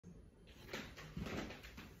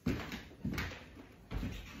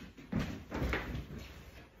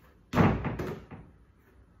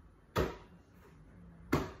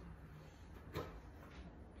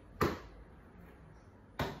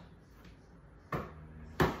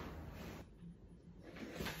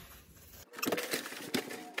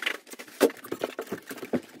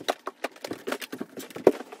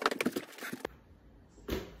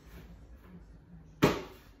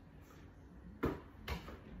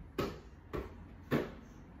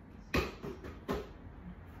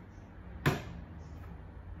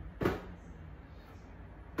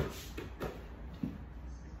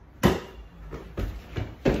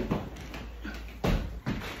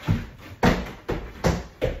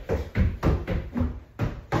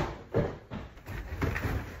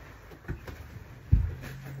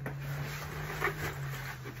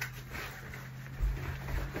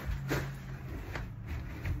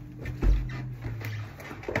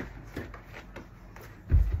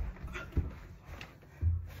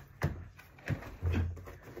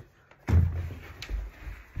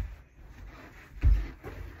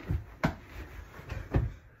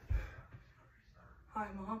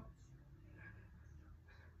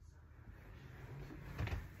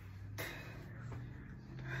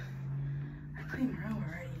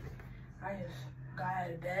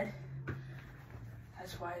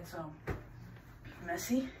that's why it's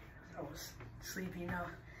messy. I was sleepy now,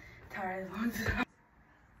 tired.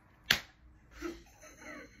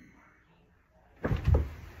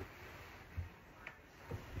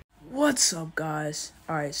 What's up, guys?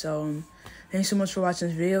 Alright, so thanks so much for watching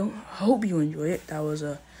this video. Hope you enjoyed it. That was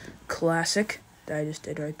a classic that I just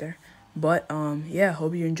did right there. But yeah,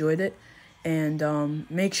 hope you enjoyed it. And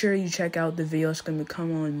make sure you check out the video. It's gonna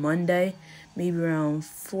come on Monday, maybe around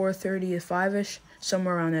 4:30 to 5ish,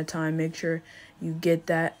 somewhere around that time. Make sure you get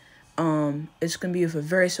that. It's gonna be with a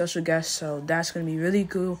very special guest, so that's gonna be really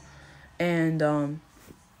cool. And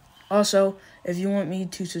also, if you want me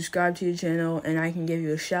to subscribe to your channel and I can give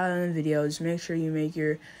you a shout out in the videos, make sure you make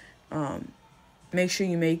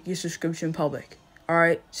your subscription public.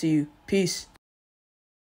 Alright, see you. Peace.